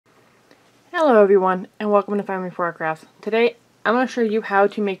Hello everyone, and welcome to Family 4 Crafts. Today I'm going to show you how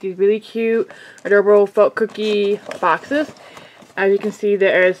to make these really cute, adorable felt cookie boxes. As you can see,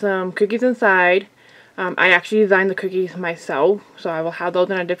 there are some cookies inside. I actually designed the cookies myself, so I will have those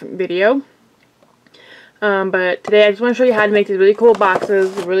in a different video. But today I just want to show you how to make these really cool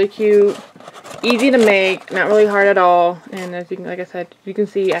boxes, really cute, easy to make, not really hard at all. And as you can, like I said, you can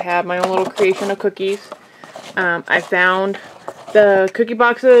see I have my own little creation of cookies. I found the cookie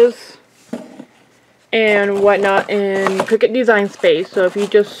boxes and whatnot in Cricut design space. So if you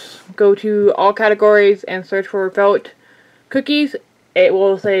just go to all categories and search for felt cookies, it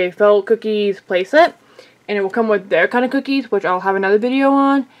will say felt cookies playset, and it will come with their kind of cookies, which I'll have another video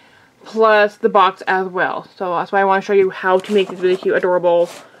on, plus the box as well. So that's why I want to show you how to make these really cute, adorable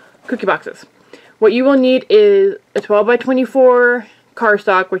cookie boxes. What you will need is a 12 by 24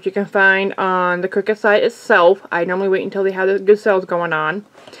 cardstock, which you can find on the Cricut site itself. I normally wait until they have the good sales going on.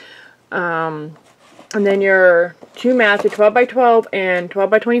 And then your two mats, your 12 by 12 and 12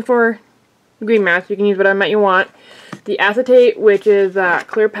 by 24 green mats. You can use whatever mat you want. The acetate, which is that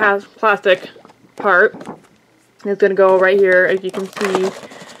clear plastic part, is going to go right here, as you can see.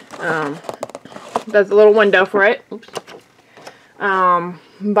 That's a little window for it. Oops.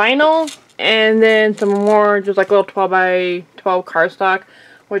 Vinyl, and then some more just like little 12 by 12 cardstock,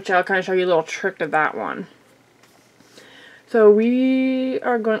 which I'll kind of show you a little trick to that one. So we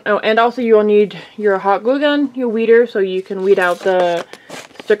are going, oh, and also you will need your hot glue gun, your weeder, so you can weed out the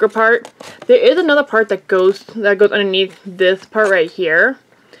sticker part. There is another part that goes underneath this part right here.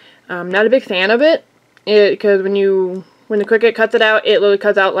 Not a big fan of it, because when the Cricut cuts it out, it literally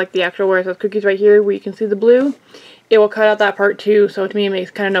cuts out like the actual where it says cookies right here, where you can see the blue. It will cut out that part too, so to me it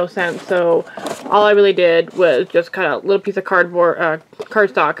makes kind of no sense. So all I really did was just cut out a little piece of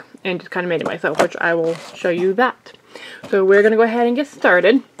cardstock and just kind of made it myself, which I will show you that. So we're going to go ahead and get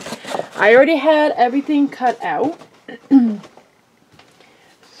started. I already had everything cut out.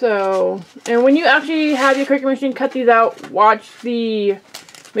 So, and when you actually have your Cricut machine cut these out, watch the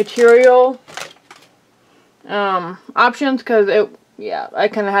material options, because I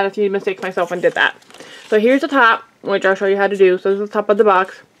kind of had a few mistakes myself and did that. So here's the top, which I'll show you how to do. So this is the top of the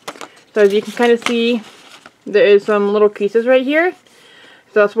box. So as you can kind of see, there is some little creases right here.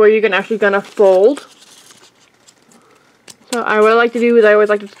 So that's where you're actually going to fold. So what I like to do is I always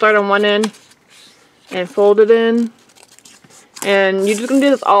like to start on one end and fold it in. And you're just going to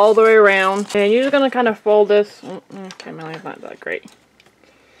do this all the way around. And you're just going to kind of fold this. Okay, my light's not that great.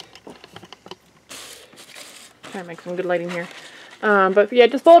 Try to make some good lighting here. But yeah,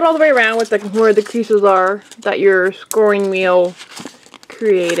 just fold it all the way around with where the creases are that your scoring wheel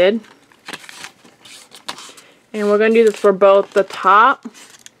created. And we're going to do this for both the top.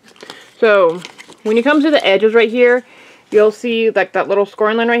 So when you come to the edges right here, you'll see like that little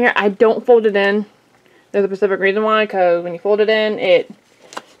scoring line right here. I don't fold it in. There's a specific reason why, because when you fold it in, I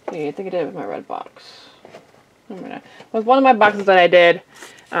think I did it with my red box. With one of my boxes that I did,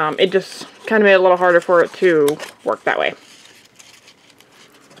 it just kind of made it a little harder for it to work that way.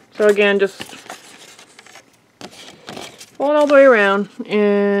 So again, just fold it all the way around,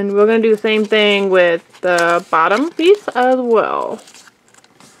 and we're going to do the same thing with the bottom piece as well.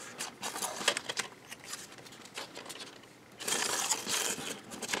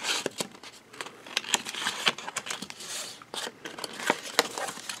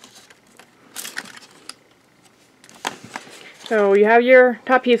 So you have your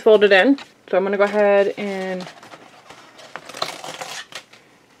top piece folded in. So I'm going to go ahead and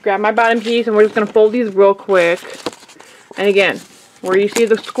grab my bottom piece, and we're just going to fold these real quick. And again, where you see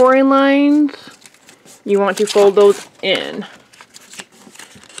the scoring lines, you want to fold those in.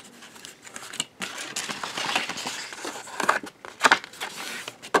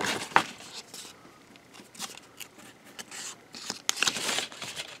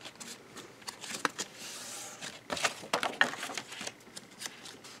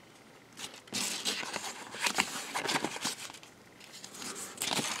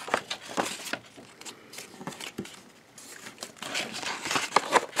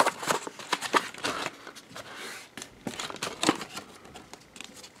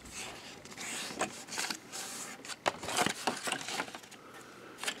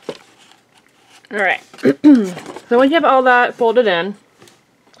 Alright, so once you have all that folded in,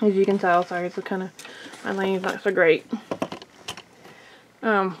 as you can tell, sorry, it's kind of, my line's not so great.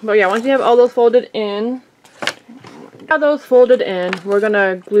 But yeah, once you have all those folded in, we're going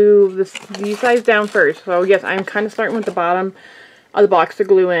to glue these sides down first. So yes, I'm kind of starting with the bottom of the box to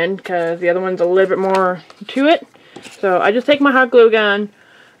glue in, because the other one's a little bit more to it. So I just take my hot glue gun.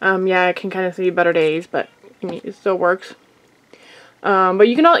 Yeah, I can kind of see better days, but it still works. But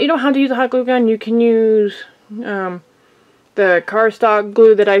you don't have to use a hot glue gun. You can use the cardstock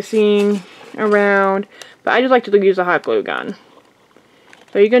glue that I've seen around, but I just like to use a hot glue gun.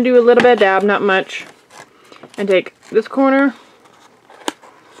 So you're going to do a little bit of dab, not much, and take this corner,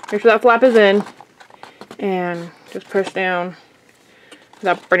 make sure that flap is in, and just push down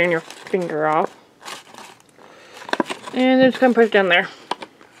without burning your finger off. And then just kind of push down there.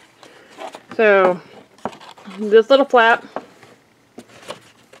 So this little flap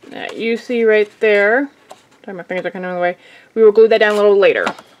that you see right there, sorry, my fingers are kind of in the way, we will glue that down a little later.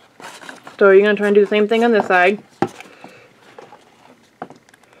 So you're going to try and do the same thing on this side.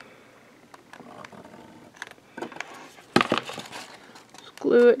 Just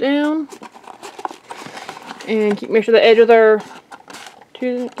glue it down. And make sure the edges are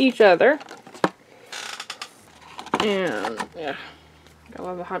to each other. And yeah, got a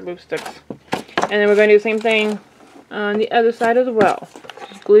lot of the hot glue sticks. And then we're going to do the same thing on the other side as well.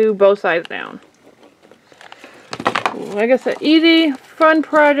 Just glue both sides down. Like I said, easy, fun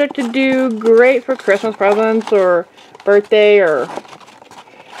project to do. Great for Christmas presents or birthday or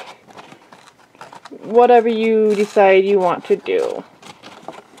whatever you decide you want to do.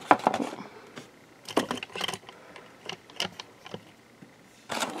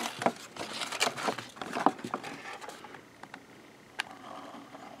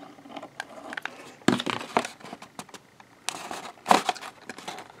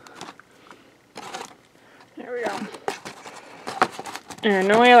 There we go. And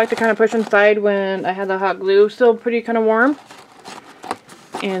normally I like to kind of push inside when I have the hot glue still pretty kind of warm.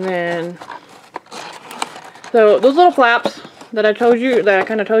 And then, so those little flaps that I told you, that I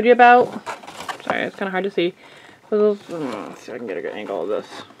kind of told you about, sorry, it's kind of hard to see. Those, let's see if I can get a good angle of this.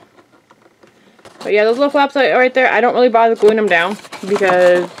 But yeah, those little flaps right there, I don't really bother gluing them down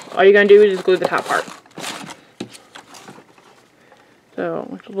because all you're going to do is just glue the top part. So,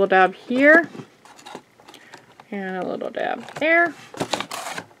 a little dab here. And a little dab there.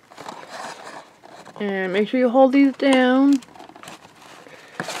 And make sure you hold these down.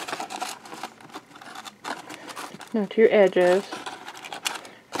 Now to your edges.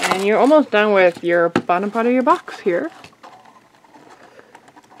 And you're almost done with your bottom part of your box here.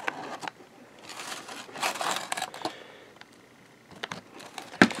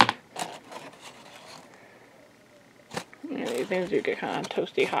 And these things do get kind of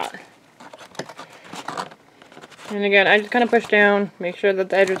toasty hot. And again, I just kind of push down, make sure that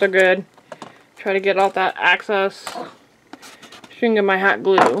the edges are good. Try to get all that excess string of my hot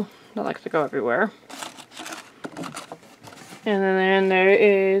glue that likes to go everywhere. And then there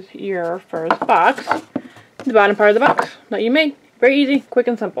is your first box, the bottom part of the box that you made. Very easy, quick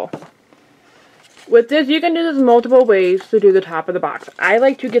and simple. With this, you can do this multiple ways to do the top of the box. I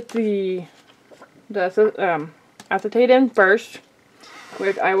like to get the acetate in first,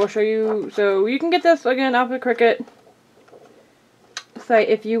 which I will show you. So you can get this again off the Cricut site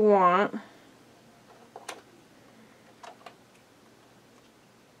if you want.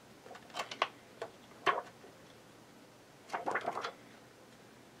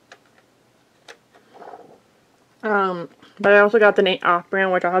 But I also got the off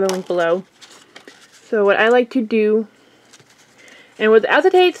brand, which I'll have the link below. So what I like to do, and with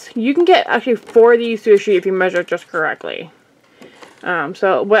acetates, you can get actually 4 of these to a sheet if you measure it just correctly.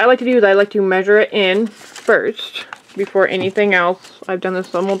 So what I like to do is I like to measure it in first before anything else. I've done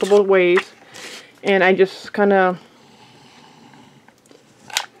this multiple ways, and I just kind of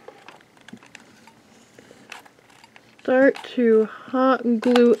start to hot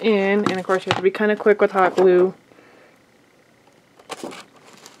glue in, and of course you have to be kind of quick with hot glue.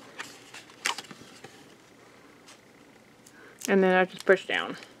 And then I just push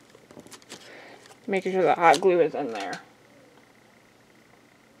down, making sure the hot glue is in there.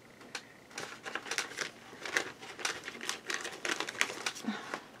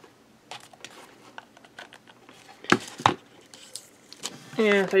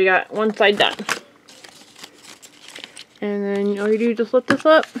 And so you got one side done. And then all you do is just lift this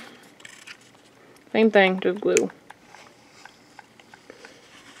up. Same thing, just glue.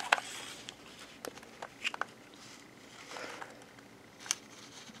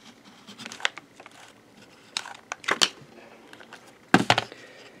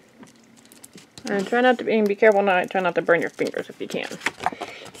 And try not to be careful not try not to burn your fingers if you can.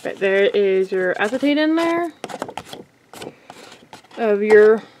 But there is your acetate in there of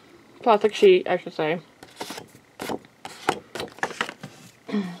your plastic sheet, I should say.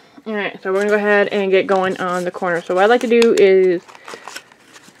 Alright, so we're going to go ahead and get going on the corner. So what I like to do is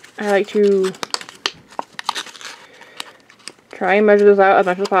I like to try and measure this out as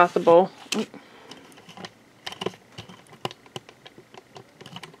much as possible.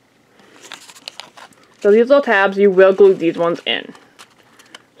 So these little tabs, you will glue these ones in.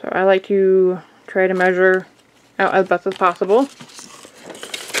 So I like to try to measure out as best as possible.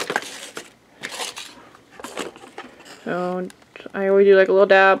 So I always do like a little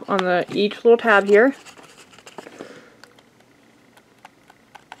dab on each little tab here.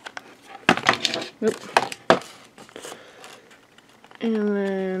 Oop. And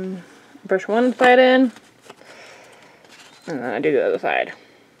then brush one side in, and then I do the other side.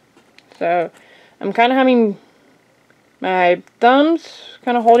 So I'm kind of having my thumbs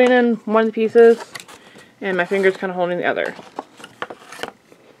kind of holding in one of the pieces, and my fingers kind of holding the other.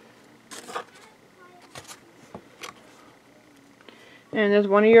 And there's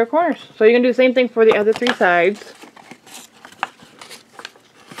one of your corners. So you can do the same thing for the other 3 sides.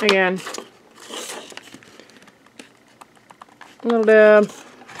 Again, a little dab,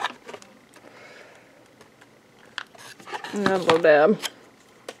 another little dab.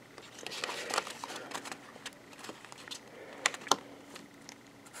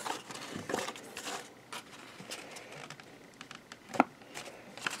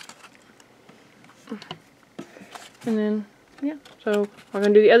 And then, yeah, so we're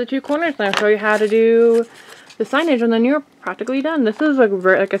going to do the other 2 corners, and I'll show you how to do the signage, and then you're practically done. This is, like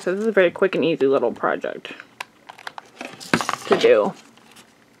I said, this is a very quick and easy little project to do.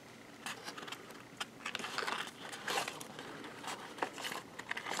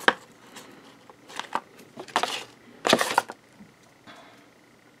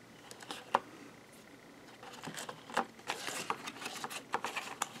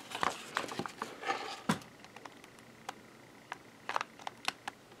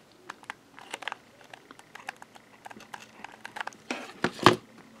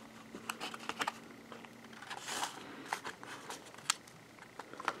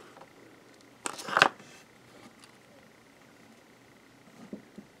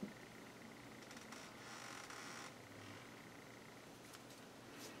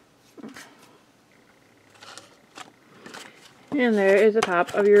 And there is the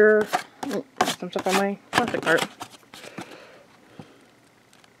top of your, oh, some stuff on my plastic part.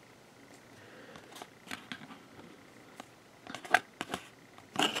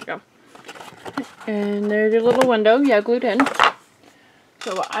 There we go. And there's your little window, yeah, glued in.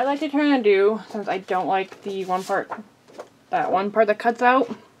 So what I like to try and do, since I don't like the one part that cuts out,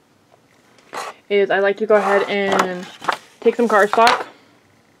 is I like to go ahead and take some cardstock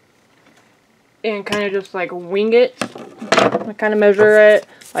and kind of just like wing it. I kind of measure it,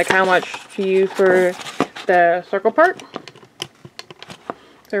 like how much to use for the circle part.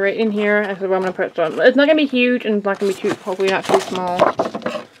 So right in here, that's where I'm going to put some. It's not going to be huge, and it's not going to be too, hopefully not too small.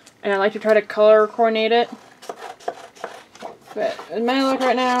 And I like to try to color coordinate it. But in my look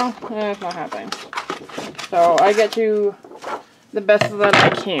right now, it's not happening. So I get to the best that I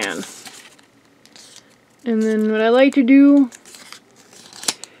can. And then what I like to do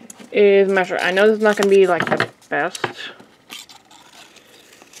is measure. I know this is not going to be like the best.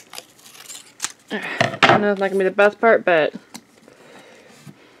 I know it's not going to be the best part, but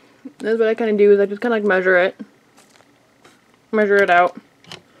that's what I kind of do, is I just kind of like measure it out,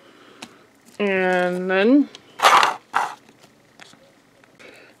 and then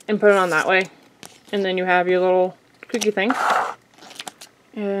put it on that way. And then you have your little cookie thing,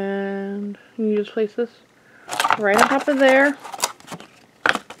 and you just place this right on top of there.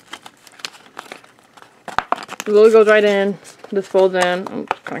 It really goes right in. This folds in. Oh,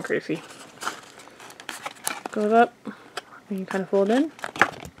 it's kind of crazy. Goes up, and you kind of fold in.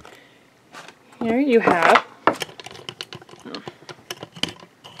 Here you have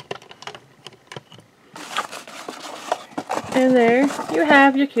and there you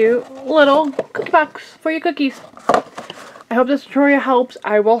have your cute little cookie box for your cookies. I hope this tutorial helps.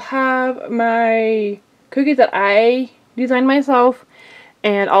 I will have my cookies that I designed myself,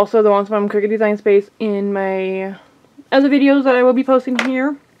 and also the ones from Cricut Design Space in my other videos that I will be posting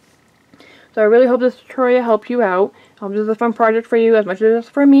here. So I really hope this tutorial helped you out. I hope this is a fun project for you as much as it is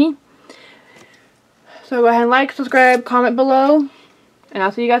for me. So go ahead and like, subscribe, comment below, and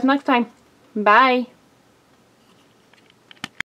I'll see you guys next time. Bye!